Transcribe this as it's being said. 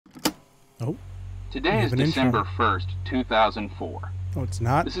Oh. Today is December 1st, 2004. Oh, it's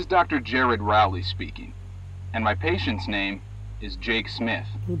not? This is Dr. Jared Rowley speaking, and my patient's name is Jake Smith.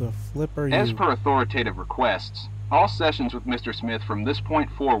 Who the flip are you? As per authoritative requests, all sessions with Mr. Smith from this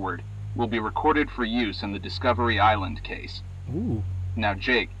point forward will be recorded for use in the Discovery Island case. Ooh. Now,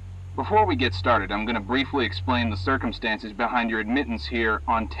 Jake, before we get started, I'm going to briefly explain the circumstances behind your admittance here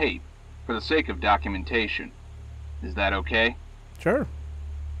on tape, for the sake of documentation. Is that okay? Sure.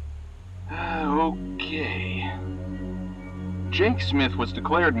 Okay. Jake Smith was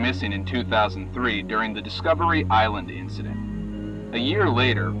declared missing in 2003 during the Discovery Island incident. A year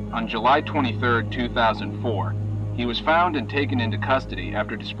later, on July 23, 2004, he was found and taken into custody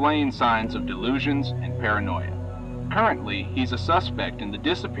after displaying signs of delusions and paranoia. Currently, he's a suspect in the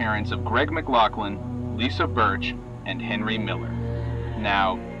disappearance of Greg McLaughlin, Lisa Birch, and Henry Miller.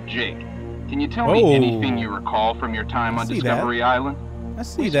 Now, Jake, can you tell me anything you recall from your time on Discovery Island? I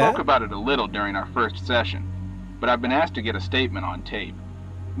see We that. spoke about it a little during our first session, but I've been asked to get a statement on tape.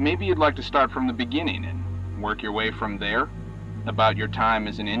 Maybe you'd like to start from the beginning and work your way from there? About your time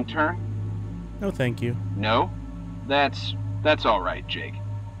as an intern? No, thank you. No? That's all right, Jake.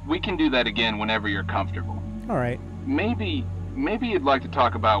 We can do that again whenever you're comfortable. All right. Maybe you'd like to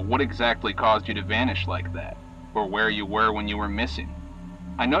talk about what exactly caused you to vanish like that, or where you were when you were missing.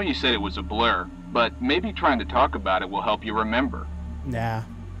 I know you said it was a blur, but maybe trying to talk about it will help you remember. Nah.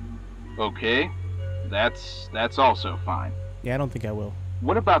 Okay, that's also fine. Yeah, I don't think I will.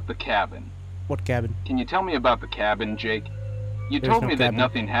 What about the cabin? What cabin? Can you tell me about the cabin, Jake? You There's told no me that cabin.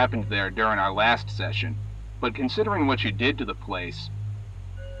 nothing happened there during our last session, but considering what you did to the place...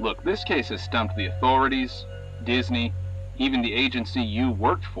 Look, this case has stumped the authorities, Disney, even the agency you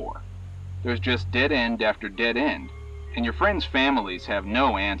worked for. There's just dead end after dead end, and your friends' families have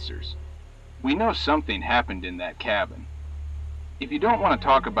no answers. We know something happened in that cabin. If you don't want to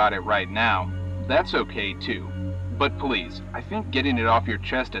talk about it right now, that's okay too. But please, I think getting it off your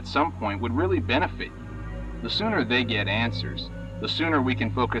chest at some point would really benefit you. The sooner they get answers, the sooner we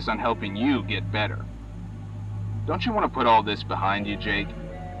can focus on helping you get better. Don't you want to put all this behind you, Jake?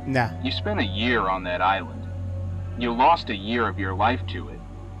 Nah. You spent a year on that island. You lost a year of your life to it.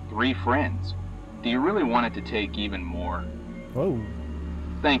 3 friends. Do you really want it to take even more? Whoa.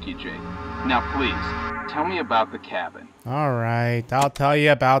 Thank you, Jake. Now please, tell me about the cabin. All right, I'll tell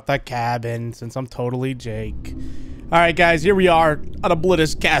you about the cabin since I'm totally Jake. All right, guys, here we are on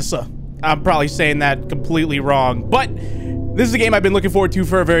Oblitus Casa. I'm probably saying that completely wrong, but this is a game I've been looking forward to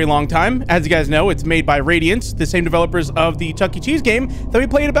for a very long time. As you guys know, it's made by Radiance, the same developers of the Chuck E. Cheese game that we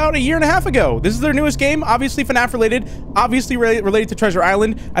played about a year and a half ago. This is their newest game, obviously FNAF related, obviously related to Treasure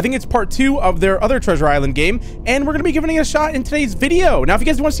Island. I think it's part 2 of their other Treasure Island game, and we're going to be giving it a shot in today's video. Now, if you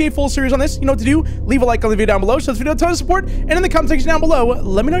guys want to see a full series on this, you know what to do. Leave a like on the video down below, show this video a ton of support, and in the comment section down below,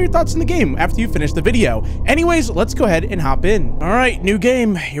 let me know your thoughts on the game after you finish the video. Anyways, let's go ahead and hop in. All right, new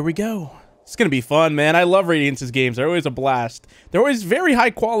game. Here we go. It's gonna be fun, man. I love Radiance's games. They're always a blast. They're always very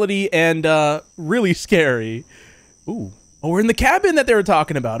high quality and really scary. Ooh. Oh, we're in the cabin that they were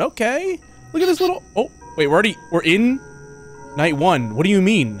talking about. Okay. Look at this little... Oh, wait, we're in night 1. What do you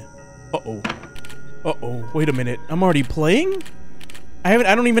mean? Uh-oh. Uh-oh. Wait a minute. I'm already playing? I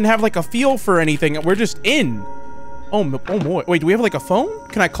don't even have like a feel for anything. We're just in. Oh boy. Wait, do we have like a phone?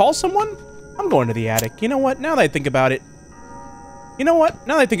 Can I call someone? I'm going to the attic. You know what? Now that I think about it,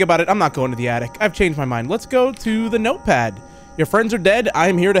 I'm not going to the attic. I've changed my mind. Let's go to the notepad. Your friends are dead. I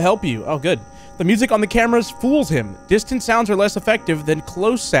am here to help you. Oh, good. The music on the cameras fools him. Distant sounds are less effective than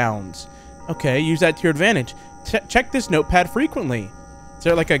close sounds. Okay, use that to your advantage. Check this notepad frequently. Is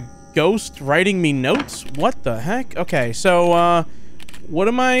there like a ghost writing me notes? What the heck? Okay, so, what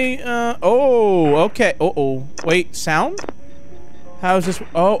am I, oh, okay. Uh-oh. Wait, sound? How's this?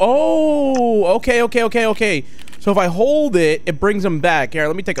 Oh, okay. So if I hold it, it brings them back. Here,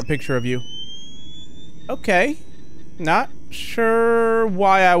 let me take a picture of you. Okay. Not sure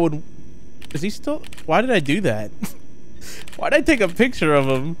why I would... Is he still... Why did I do that? Why did I take a picture of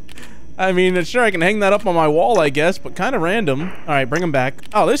him? I mean, sure, I can hang that up on my wall, I guess, but kind of random. All right, bring him back.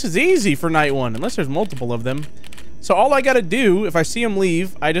 Oh, this is easy for night 1, unless there's multiple of them. So all I got to do, if I see him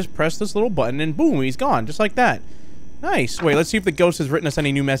leave, I just press this little button, and boom, he's gone, just like that. Nice. Wait, let's see if the ghost has written us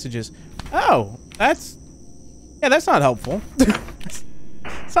any new messages. Oh, that's... Yeah, that's not helpful.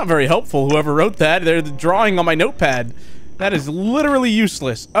 It's not very helpful, whoever wrote that. They're drawing on my notepad. That is literally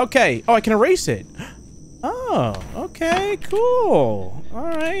useless. Okay. Oh, I can erase it. Oh, okay, cool. All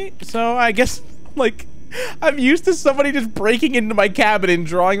right. So I guess, like, I'm used to somebody just breaking into my cabin and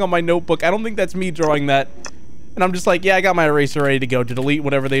drawing on my notebook. I don't think that's me drawing that. And I'm just like, yeah, I got my eraser ready to go to delete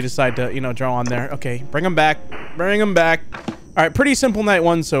whatever they decide to, you know, draw on there. Okay, bring them back. Bring them back. All right, pretty simple night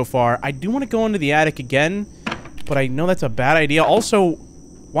 1 so far. I do want to go into the attic again, but I know that's a bad idea. Also,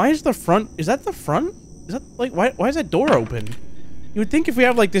 why is the front... Is that the front? Is that, like, why is that door open? You would think if we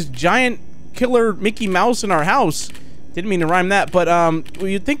have, like, this giant killer Mickey Mouse in our house... Didn't mean to rhyme that, but,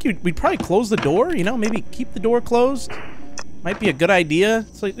 you'd think we'd probably close the door, you know? Maybe keep the door closed. Might be a good idea.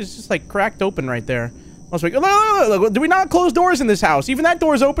 It's just, like, cracked open right there. I was like, look, do we not close doors in this house? Even that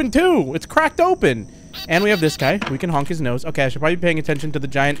door's open, too. It's cracked open. And we have this guy. We can honk his nose. Okay, I should probably be paying attention to the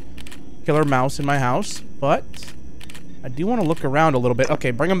giant killer mouse in my house, but I do want to look around a little bit.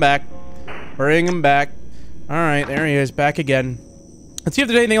 Okay, bring him back. Bring him back. All right, there he is, back again. Let's see if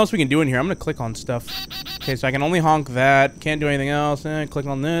there's anything else we can do in here. I'm going to click on stuff. Okay, so I can only honk that. Can't do anything else. Click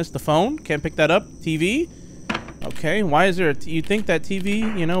on this. The phone. Can't pick that up. TV. Okay, why is there you think that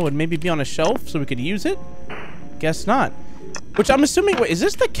TV, you know, would maybe be on a shelf so we could use it? Guess not. Which I'm assuming... Wait, is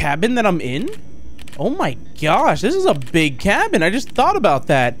this the cabin that I'm in? Oh my gosh, this is a big cabin. I just thought about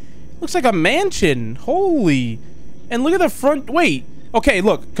that. Looks like a mansion. Holy. And look at the front. Wait. Okay,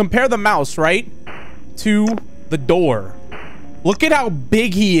 look. Compare the mouse, right? To the door. Look at how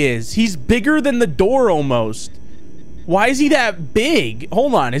big he is. He's bigger than the door almost. Why is he that big?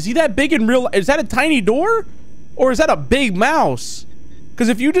 Hold on. Is he that big in real... Is that a tiny door? Or is that a big mouse? Because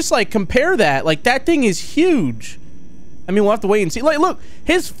if you just, like, compare that, like, that thing is huge. I mean, we'll have to wait and see. Like, look.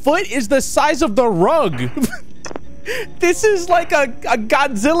 His foot is the size of the rug. This is like a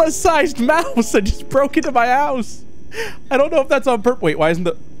Godzilla-sized mouse that just broke into my house. I don't know if that's on purpose. Wait, why isn't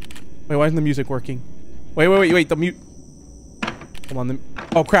the music working? Wait. The mute... Hold on.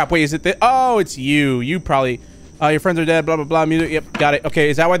 Oh, crap. Wait, is it the... Oh, it's you. You probably... your friends are dead, blah, blah, blah. Music. Yep, got it. Okay,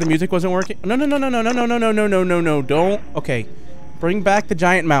 is that why the music wasn't working? No. Don't. Okay. Bring back the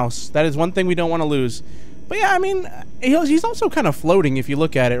giant mouse. That is one thing we don't want to lose. But yeah, I mean, he's also kind of floating if you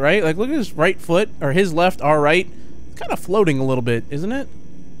look at it, right? Like, look at his right foot, or his left, our right. It's kind of floating a little bit, isn't it?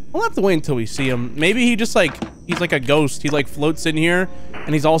 We'll have to wait until we see him. Maybe he just, like, he's like a ghost. He, like, floats in here,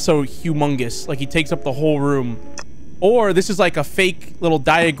 and he's also humongous. Like, he takes up the whole room. Or this is, like, a fake little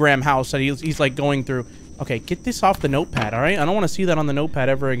diagram house that he's like, going through. Okay, get this off the notepad, all right? I don't want to see that on the notepad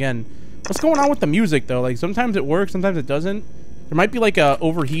ever again. What's going on with the music, though? Like, sometimes it works, sometimes it doesn't. There might be, like, a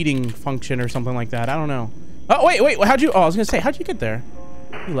overheating function or something like that. I don't know. Oh, wait. How'd you... Oh, I was going to say, how'd you get there?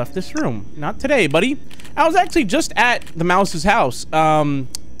 You left this room. Not today, buddy. I was actually just at the mouse's house.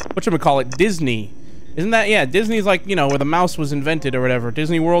 Whatchamacallit? Disney. Isn't that... Yeah, Disney's, like, you know, where the mouse was invented or whatever.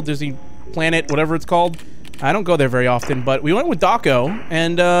 Disney World, Disney Planet, whatever it's called. I don't go there very often, but we went with Daco,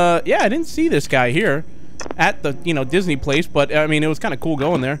 and, yeah, I didn't see this guy here at the, you know, Disney place, but, I mean, it was kind of cool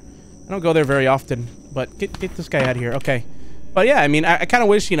going there. I don't go there very often, but get this guy out of here. Okay. But, yeah, I mean, I kind of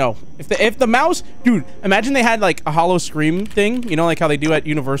wish, you know, if the mouse... Dude, imagine they had, like, a hollow scream thing, you know, like how they do at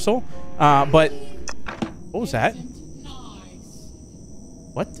Universal. But... What was that?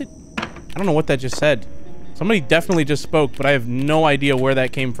 What did... I don't know what that just said. Somebody definitely just spoke, but I have no idea where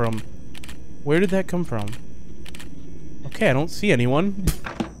that came from. Where did that come from? Okay, I don't see anyone.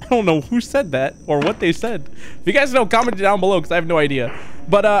 I don't know who said that or what they said. If you guys know, comment it down below because I have no idea.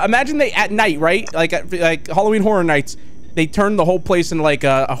 But imagine they at night, right? Like Halloween Horror Nights, they turned the whole place into like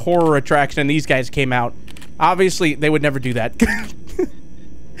a horror attraction, and these guys came out. Obviously, they would never do that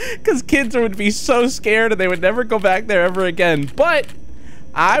because kids would be so scared and they would never go back there ever again. But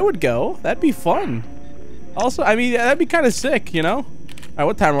I would go. That'd be fun. Also, I mean, that'd be kind of sick, you know? All right,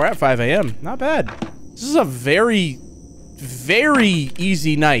 what time we're at? 5 a.m. Not bad. This is a very, very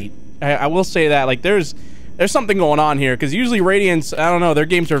easy night. I will say that. Like, there's something going on here, because usually Radiance, I don't know, their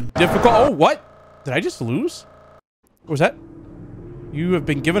games are difficult. Oh, what? Did I just lose? What was that? You have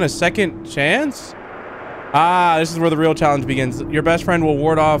been given a second chance? Ah, this is where the real challenge begins. Your best friend will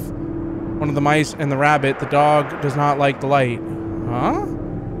ward off one of the mice and the rabbit. The dog does not like the light. Huh?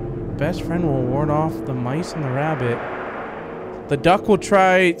 Best friend will ward off the mice and the rabbit. The duck will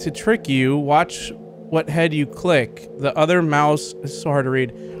try to trick you. Watch what head you click. The other mouse... This is so hard to read.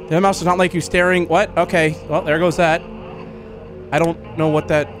 The other mouse does not like you staring... What? Okay. Well, there goes that. I don't know what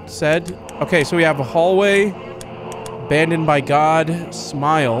that said. Okay, so we have a hallway. Abandoned by God.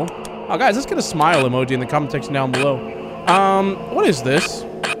 Smile. Oh, guys, let's get a smile emoji in the comment section down below. What is this?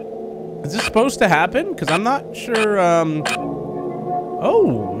 Is this supposed to happen? Because I'm not sure,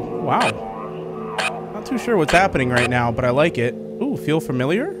 Oh, wow. Not too sure what's happening right now, but I like it. Ooh, feel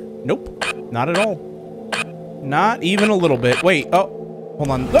familiar? Nope. Not at all. Not even a little bit. Wait, oh. Hold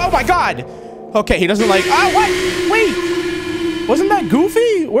on. Oh, my God! Okay, he doesn't like... Ah, what? Wait! Wasn't that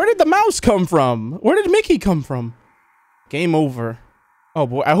Goofy? Where did the mouse come from? Where did Mickey come from? Game over. Oh,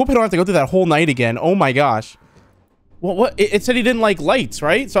 boy. I hope I don't have to go through that whole night again. Oh, my gosh. Well, what? It said he didn't like lights,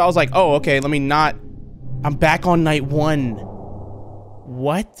 right? So I was like, oh, okay, let me not... I'm back on night 1.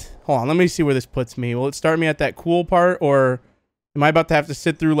 What? Hold on, let me see where this puts me. Will it start me at that cool part, or am I about to have to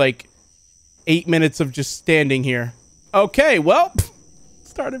sit through like 8 minutes of just standing here? Okay, well,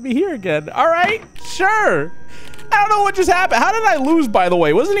 started me here again. All right, sure. I don't know what just happened. How did I lose, by the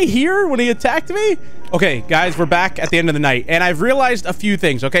way? Wasn't he here when he attacked me? Okay, guys, we're back at the end of the night, and I've realized a few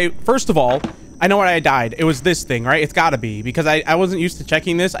things, okay? First of all, I know why I died. It was this thing, right? It's gotta be, because I wasn't used to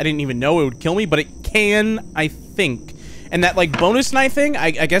checking this. I didn't even know it would kill me, but it can, I think. And that, like, bonus night thing,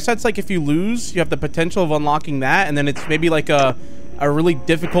 I guess that's, like, if you lose, you have the potential of unlocking that, and then it's maybe, like, a really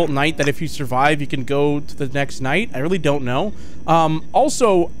difficult night that if you survive, you can go to the next night. I really don't know.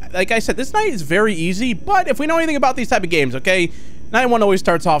 Also, like I said, this night is very easy, but if we know anything about these type of games, okay, night one always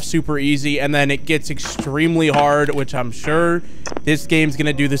starts off super easy, and then it gets extremely hard, which I'm sure this game's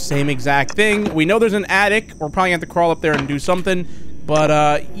gonna do the same exact thing. We know there's an attic. We're probably gonna have to crawl up there and do something,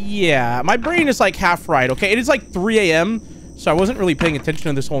 but yeah, my brain is like half right, okay? It is like 3 a.m., so I wasn't really paying attention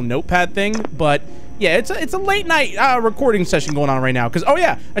to this whole notepad thing, but yeah, it's a late night recording session going on right now. Because, oh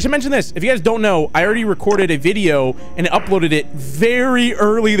yeah, I should mention this. If you guys don't know, I already recorded a video and uploaded it very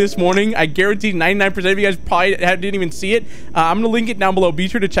early this morning. I guarantee 99% of you guys probably didn't even see it. I'm going to link it down below. Be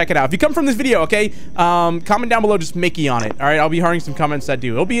sure to check it out. If you come from this video, okay, comment down below just Mickey on it. All right, I'll be hearing some comments that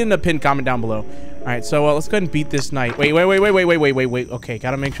do. It'll be in the pinned comment down below. All right, so let's go ahead and beat this night. Wait. Okay,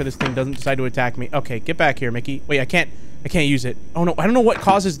 got to make sure this thing doesn't decide to attack me. Okay, get back here, Mickey. Wait, I can't use it. Oh, no, I don't know what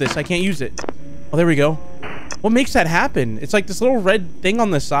causes this. I can't use it. Oh, there we go. What makes that happen? It's like this little red thing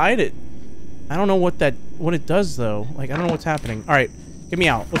on the side. I don't know what it does, though. Like, I don't know what's happening. All right, get me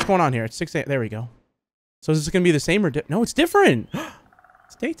out. What's going on here? It's 6 a.m. There we go. So is this going to be the same or... No, it's different.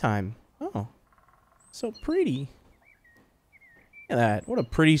 It's daytime. Oh, so pretty. Look at that. What a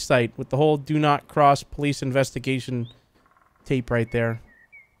pretty sight with the whole do not cross police investigation tape right there.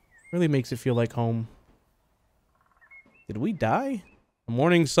 Really makes it feel like home. Did we die? The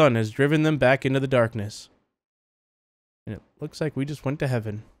morning sun has driven them back into the darkness. And it looks like we just went to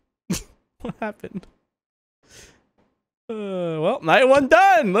heaven. What happened? Well, night one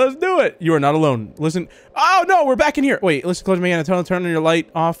done. Let's do it. You are not alone. Listen. Oh, no, we're back in here. Wait, listen close to me and turn your light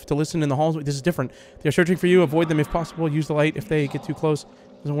off to listen in the halls. Wait, this is different. They're searching for you. Avoid them if possible. Use the light if they get too close.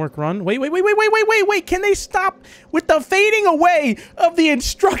 Doesn't work. Run. Wait. Can they stop with the fading away of the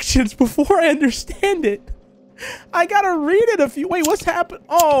instructions before I understand it? I gotta read it a few. Wait, what's happening?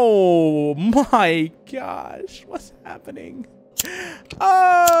 Oh my gosh, what's happening?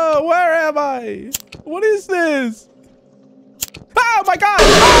 Oh, where am I? What is this? Oh my god!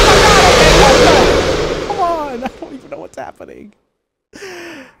 Oh my god! Okay, come on! I don't even know what's happening.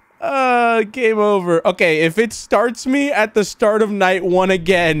 Game over. Okay, if it starts me at the start of night one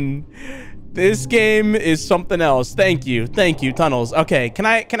again, this game is something else. Thank you, Tunnels. Okay, can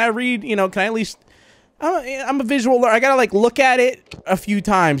I read? You know, can I at least? I'm a visual learner. I gotta, like, look at it a few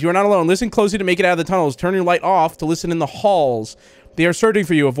times. You are not alone. Listen closely to make it out of the tunnels. Turn your light off to listen in the halls. They are searching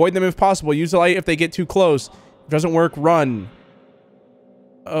for you. Avoid them if possible. Use the light if they get too close. If it doesn't work, run.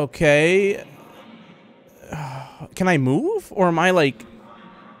 Okay. Can I move? Or am I, like...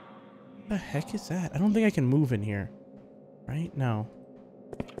 What the heck is that? I don't think I can move in here. Right? No.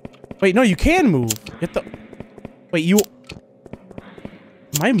 Wait, no, you can move. Get the... Wait, you...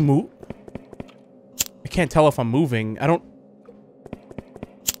 Am I move? I can't tell if I'm moving. I don't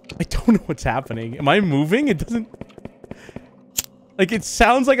know what's happening. Am I moving? It doesn't... Like, it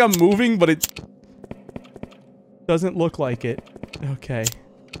sounds like I'm moving, but it doesn't look like it. Okay.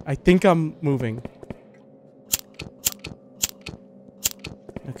 I think I'm moving.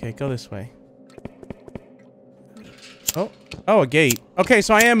 Okay, go this way. Oh, a gate. Okay,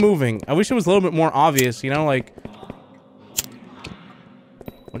 so I am moving. I wish it was a little bit more obvious, you know, like...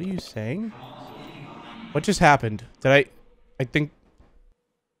 What are you saying? What just happened? Did I think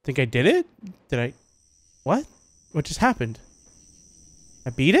I did it? Did I... What? What just happened?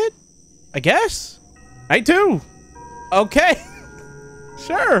 I beat it? I guess? Night 2. Okay.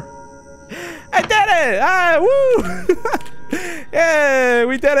 Sure. I did it! Woo! Yeah,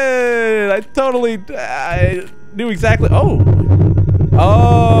 we did it! I knew exactly...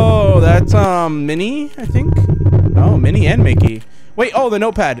 Oh, that's, Minnie, I think? Oh, Minnie and Mickey. Wait, oh, the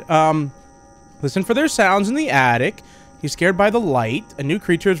notepad. Listen for their sounds in the attic. He's scared by the light. A new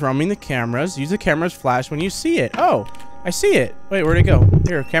creature is roaming the cameras. Use the camera's flash when you see it. Oh, I see it. Wait, where'd it go?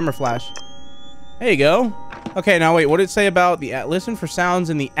 Here, camera flash. There you go. Okay, now wait, what did it say about the... Listen for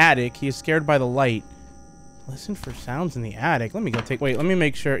sounds in the attic. He is scared by the light. Listen for sounds in the attic. Let me go take... Wait, let me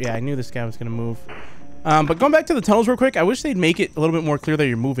make sure... Yeah, I knew this guy was going to move. But going back to the tunnels real quick, I wish they'd make it a little bit more clear that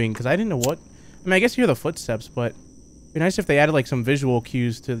you're moving, because I didn't know what... I mean, I guess you hear the footsteps, but... It'd be nice if they added, like, some visual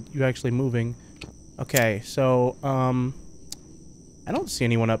cues to you actually moving. Okay, so, I don't see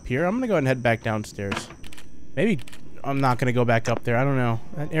anyone up here. I'm gonna go ahead and head back downstairs. Maybe I'm not gonna go back up there. I don't know.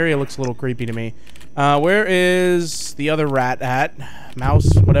 That area looks a little creepy to me. Where is the other rat at?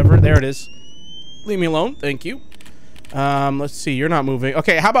 Mouse, whatever. There it is. Leave me alone. Thank you. Let's see. You're not moving.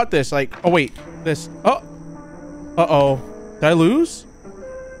 Okay, how about this? Like, oh, wait. This. Oh. Uh-oh. Did I lose?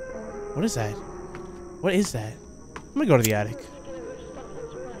 What is that? What is that? I'm gonna go to the attic.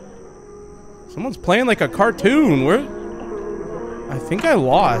 Someone's playing like a cartoon. Where? I think I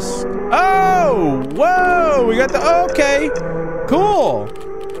lost. Oh! Whoa! We got the... Okay. Cool.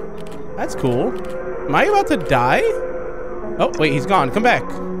 That's cool. Am I about to die? Oh, wait. He's gone. Come back.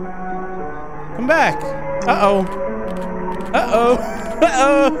 Come back. Uh-oh. Uh-oh.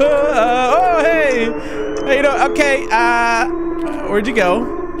 Uh-oh. Oh, hey. Hey, you know, okay. Where'd you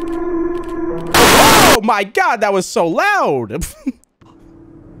go? Oh, my God. That was so loud.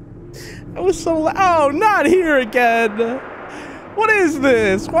 That was so loud. Oh, not here again. What is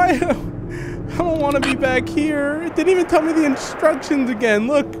this? Why? I don't want to be back here. It didn't even tell me the instructions again.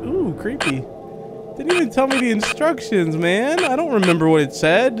 Look. Ooh, creepy. Didn't even tell me the instructions, man. I don't remember what it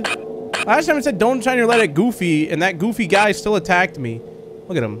said. Last time it said don't shine your light at Goofy, and that Goofy guy still attacked me.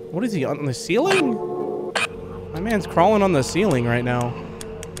 Look at him. What is he, on the ceiling? My man's crawling on the ceiling right now.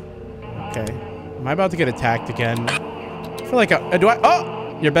 Okay. Am I about to get attacked again? I feel like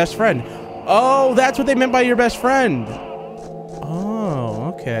oh! Your best friend. Oh, that's what they meant by your best friend.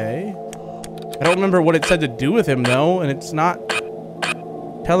 Oh, okay. I don't remember what it said to do with him, though, and it's not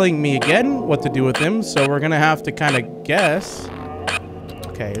telling me again what to do with him, so we're gonna have to kind of guess.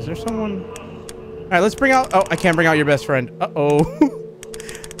 Okay, is there someone? All right, let's bring out... Oh, I can't bring out your best friend. Uh-oh.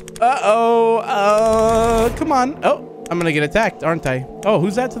 Uh-oh. Come on. Oh, I'm gonna get attacked, aren't I? Oh,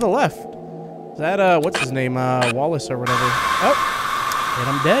 who's that to the left? Is that, what's his name? Wallace or whatever. Oh, and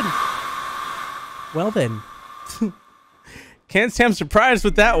I'm dead. Well, then. Can't say I'm surprised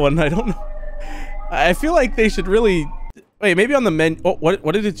with that one. I don't know. I feel like they should really... Wait, maybe on the menu... Oh,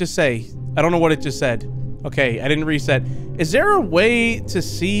 what did it just say? I don't know what it just said. Okay, I didn't reset. Is there a way to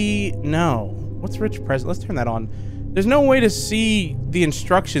see... No. What's Rich Present? Let's turn that on. There's no way to see the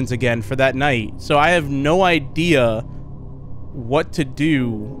instructions again for that night. So I have no idea what to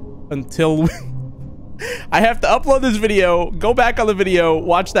do until... I have to upload this video, go back on the video,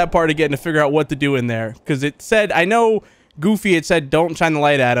 watch that part again to figure out what to do in there. Because it said... I know Goofy, it said don't shine the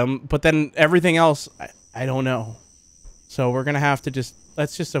light at him. But then everything else, I don't know. So we're going to have to just...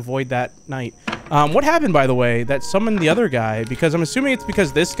 Let's just avoid that night. What happened, by the way, that summoned the other guy? Because I'm assuming it's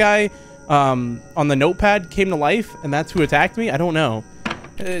because this guy on the notepad came to life, and that's who attacked me? I don't know.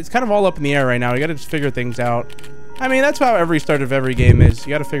 It's kind of all up in the air right now. We got to just figure things out. I mean, that's how every start of every game is.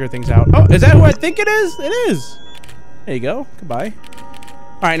 You got to figure things out. Oh, is that who I think it is? It is. There you go. Goodbye.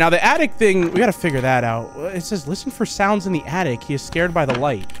 All right, now the attic thing, we got to figure that out. It says, listen for sounds in the attic. He is scared by the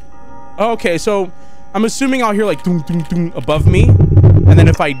light. Okay, so I'm assuming I'll hear like doom, doom, doom above me. And then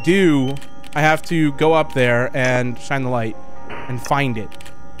if I do, I have to go up there and shine the light and find it.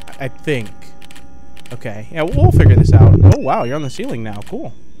 I think. Okay. Yeah, we'll figure this out. Oh, wow. You're on the ceiling now.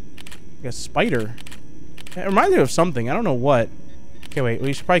 Cool. Like a spider. It reminds me of something. I don't know what. Okay, wait.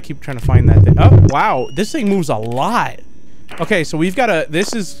 We should probably keep trying to find that thing. Oh, wow. This thing moves a lot. Okay, so we've got to...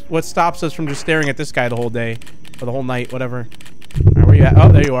 This is what stops us from just staring at this guy the whole day. Or the whole night, whatever. All right, where you at?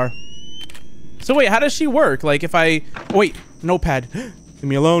 Oh, there you are. So, wait. How does she work? Like, if I... Oh, wait. Notepad. Leave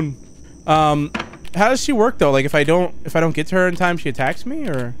me alone. How does she work though? Like if I don't get to her in time, she attacks me,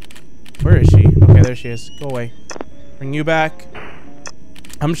 or where is she? Okay, there she is. Go away. Bring you back.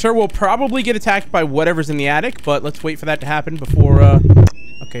 I'm sure we'll probably get attacked by whatever's in the attic, but let's wait for that to happen before.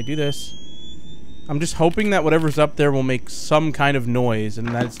 Okay, do this. I'm just hoping that whatever's up there will make some kind of noise and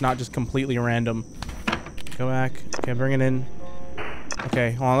that it's not just completely random. Go back. Okay, bring it in.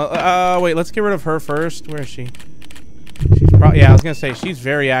 Okay, hold on. Wait, let's get rid of her first. Where is she? She's probably, yeah, I was gonna say she's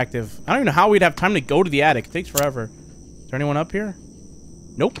very active. I don't even know how we'd have time to go to the attic. It takes forever. Is there anyone up here?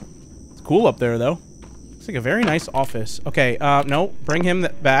 Nope. It's cool up there though. Looks like a very nice office. Okay, no, bring him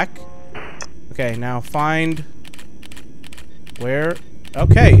back. Okay, now find where.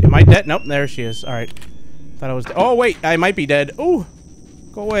 Okay, am I dead? Nope, there she is. All right. Thought I was. Oh wait, I might be dead. Oh,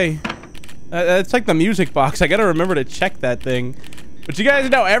 go away. It's like the music box. I gotta remember to check that thing. But you guys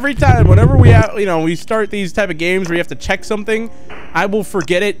know, every time, whenever we have, we start these type of games where you have to check something, I will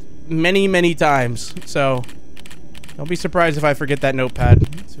forget it many, many times. So, don't be surprised if I forget that notepad.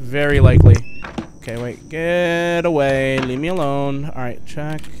 It's very likely. Okay, wait. Get away. Leave me alone. All right,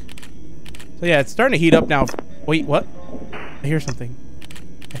 check. So, yeah, it's starting to heat up now. Wait, what? I hear something.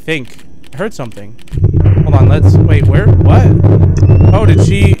 I think. I heard something. Hold on, let's... Wait, where? What? Oh, did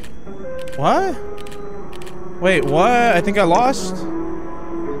she... What? Wait, what? I think I lost...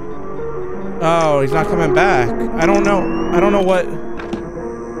 Oh, he's not coming back. I don't know what.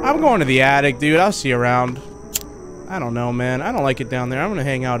 I'm going to the attic, dude. I'll see you around. I don't know, man. I don't like it down there. I'm gonna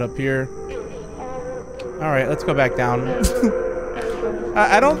hang out up here. All right, let's go back down.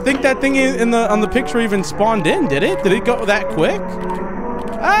 I don't think that thing on the picture even spawned in, did it? Did it go that quick?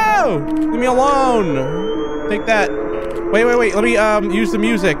 Oh, leave me alone. Take that. Wait. Let me use the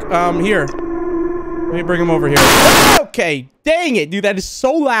music. Here. Let me bring him over here. Okay, dang it, dude. That is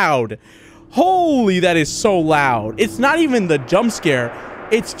so loud. Holy, that is so loud. It's not even the jump scare.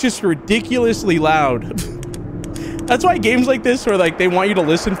 It's just ridiculously loud. That's why games like this, where like they want you to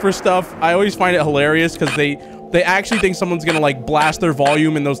listen for stuff, I always find it hilarious because they actually think someone's gonna like blast their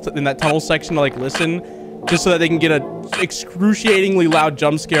volume in that tunnel section to like listen, just so that they can get a excruciatingly loud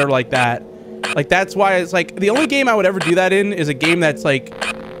jump scare like that. Like that's why it's like the only game I would ever do that in is a game that's like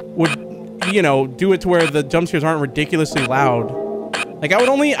would, you know, do it to where the jump scares aren't ridiculously loud. Like I would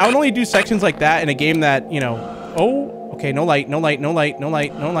only do sections like that in a game that, you know. Oh, okay, no light.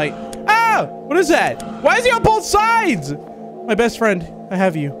 Ah! What is that? Why is he on both sides? My best friend, I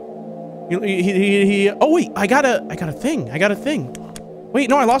have you. Oh wait, I got a thing. Wait,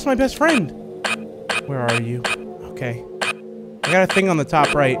 no, I lost my best friend. Where are you? Okay. I got a thing on the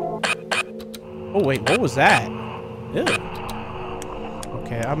top right. Oh wait, what was that? Ew.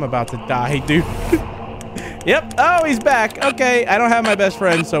 Okay, I'm about to die, dude. Yep. Oh, he's back. Okay, I don't have my best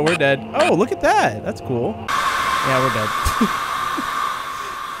friend, so we're dead. Oh, look at that. That's cool. Yeah, we're dead.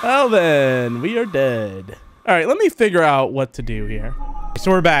 Well then, we are dead. All right, let me figure out what to do here.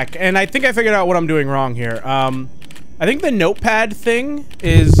 So we're back, and I think I figured out what I'm doing wrong here. I think the notepad thing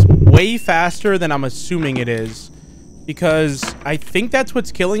is way faster than I'm assuming it is, because I think that's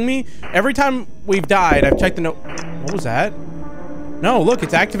what's killing me. Every time we've died, I've checked the note. What was that? No, look,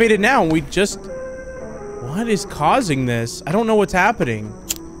 it's activated now, and we just... What is causing this? I don't know what's happening.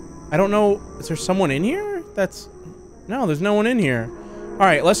 I don't know. Is there someone in here? No, there's no one in here. All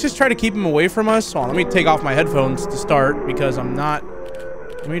right, let's just try to keep him away from us. Hold on, let me take off my headphones to start because I'm not...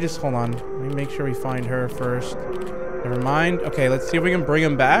 Let me just... Hold on. Let me make sure we find her first. Never mind. Okay, let's see if we can bring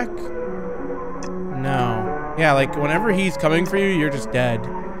him back. No. Yeah, like, whenever he's coming for you, you're just dead.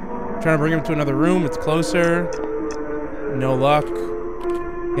 I'm trying to bring him to another room. It's closer. No luck.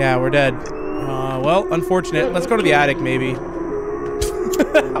 Yeah, we're dead. Well, unfortunate. Let's go to the attic, maybe.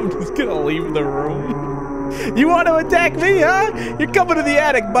 I'm just gonna leave the room. You want to attack me, huh? You're coming to the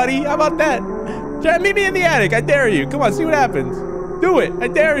attic, buddy. How about that? Try to meet me in the attic. I dare you. Come on, see what happens. Do it. I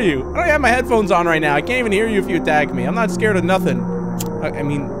dare you. I don't have my headphones on right now. I can't even hear you if you attack me. I'm not scared of nothing. I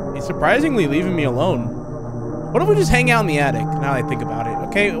mean, he's surprisingly leaving me alone. What if we just hang out in the attic, now that I think about it?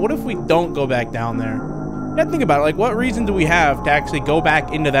 Okay, what if we don't go back down there? Yeah, think about it. Like, what reason do we have to actually go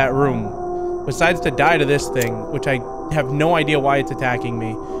back into that room? Besides to die to this thing, which I have no idea why it's attacking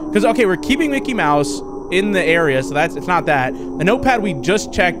me. Because, okay, we're keeping Mickey Mouse in the area, so it's not that. The notepad we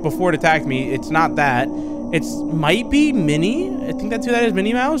just checked before it attacked me, it's not that. It might be Minnie. I think that's who that is,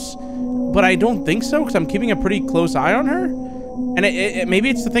 Minnie Mouse. But I don't think so, because I'm keeping a pretty close eye on her. And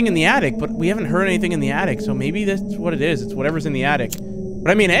maybe it's the thing in the attic, but we haven't heard anything in the attic, so maybe that's what it is. It's whatever's in the attic. But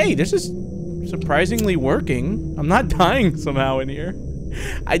I mean, hey, this is surprisingly working. I'm not dying somehow in here.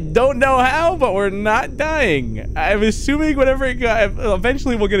 I don't know how, but we're not dying. I'm assuming whenever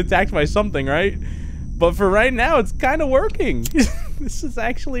eventually we'll get attacked by something, right? But for right now, it's kind of working. This is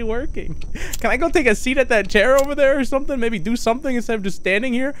actually working. Can I go take a seat at that chair over there or something? Maybe do something instead of just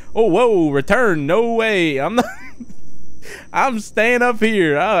standing here? Oh, whoa, return. No way. I'm not... I'm staying up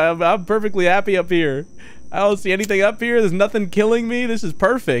here. I'm perfectly happy up here. I don't see anything up here. There's nothing killing me. This is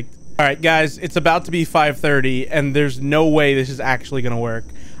perfect. All right, guys, it's about to be 5:30, and there's no way this is actually going to work.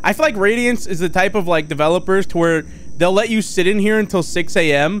 I feel like Radiance is the type of, like, developers to where they'll let you sit in here until 6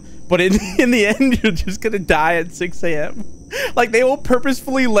 a.m., but in the end, you're just going to die at 6 a.m. Like, they will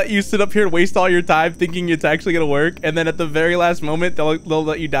purposefully let you sit up here and waste all your time thinking it's actually going to work, and then at the very last moment, they'll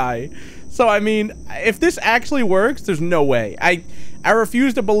let you die. So, I mean, if this actually works, there's no way. I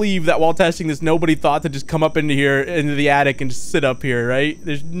refuse to believe that while testing this, nobody thought to just come up into here, into the attic, and just sit up here, right?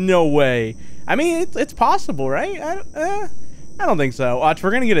 There's no way. I mean, it's possible, right? I don't think so. Watch,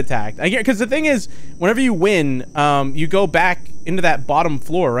 we're gonna get attacked. Because the thing is, whenever you win, you go back into that bottom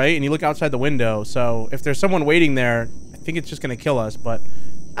floor, right? And you look outside the window. So if there's someone waiting there, I think it's just gonna kill us. But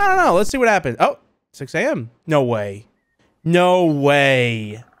I don't know. Let's see what happens. Oh, 6 a.m. No way. No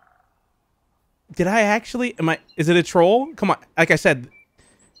way. Did I actually... Is it a troll? Come on. Like I said,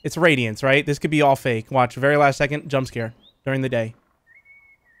 it's Radiance, right? This could be all fake. Watch, very last second, jump scare during the day.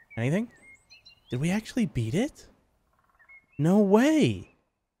 Anything? Did we actually beat it? No way.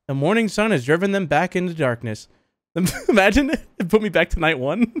 The morning sun has driven them back into darkness. Imagine it put me back to night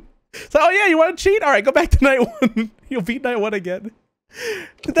 1. So, oh yeah, you want to cheat? All right, go back to night 1. You'll beat night 1 again.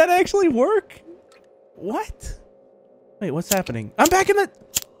 Did that actually work? What? Wait, what's happening? I'm back in the...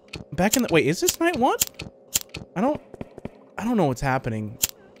 Wait, is this night 1? I don't know what's happening.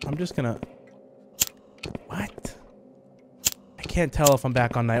 I'm just gonna... What? I can't tell if I'm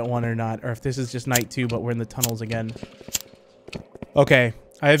back on night 1 or not, or if this is just night 2, but we're in the tunnels again. Okay,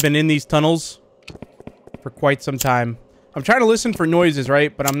 I have been in these tunnels for quite some time. I'm trying to listen for noises,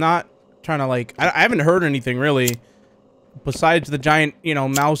 right? But I'm not trying to, like... I haven't heard anything, really. Besides the giant, you know,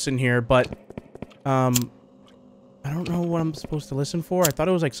 mouse in here, but... I don't know what I'm supposed to listen for. I thought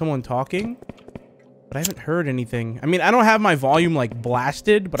it was, like, someone talking. But I haven't heard anything. I mean, I don't have my volume, like,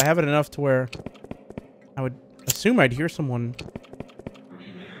 blasted, but I have it enough to where... I would assume I'd hear someone...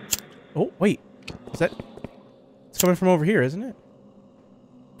 Oh, wait. Is that... It's coming from over here, isn't it?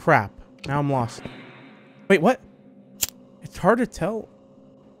 Crap. Now I'm lost. Wait, what? It's hard to tell.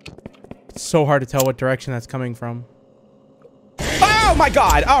 It's so hard to tell what direction that's coming from. Oh my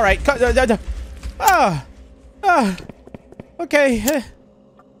god! Alright. Okay.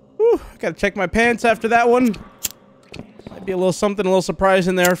 Whew, gotta check my pants after that one. Might be a little something, a little surprise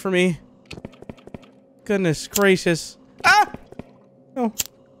in there for me. Goodness gracious. Ah! Oh.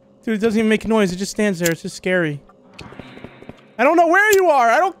 Dude, it doesn't even make a noise. It just stands there. It's just scary. I don't know where you are.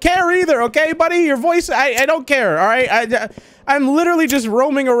 I don't care either, okay, buddy? Your voice, I don't care, all right? I'm literally just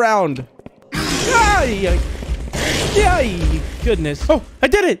roaming around. Ay, goodness. Oh, I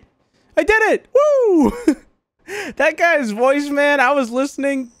did it. I did it. Woo! That guy's voice, man, I was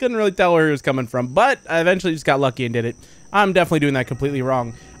listening. Couldn't really tell where he was coming from, but I eventually just got lucky and did it. I'm definitely doing that completely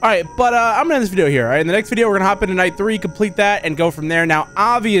wrong. All right, but I'm gonna end this video here, all right? In the next video, we're gonna hop into night 3, complete that, and go from there. Now,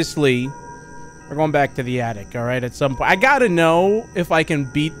 obviously... We're going back to the attic, all right, at some point. I gotta know if I can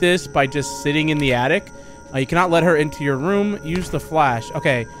beat this by just sitting in the attic. You cannot let her into your room. Use the flash.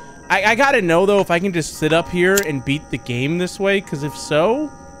 Okay. I gotta know, though, if I can just sit up here and beat the game this way, because if so,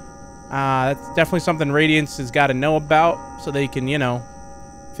 that's definitely something Radiance has got to know about so they can, you know,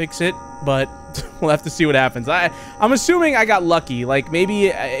 fix it. But we'll have to see what happens. I'm assuming I got lucky. Like, maybe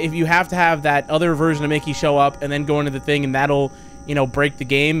if you have to have that other version of Mickey show up and then go into the thing and that'll... you know, break the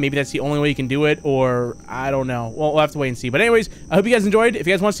game. Maybe that's the only way you can do it, or I don't know. Well, we'll have to wait and see. But anyways, I hope you guys enjoyed. If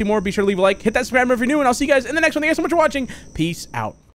you guys want to see more, be sure to leave a like, hit that subscribe button if you're new, and I'll see you guys in the next one. Thank you guys so much for watching. Peace out.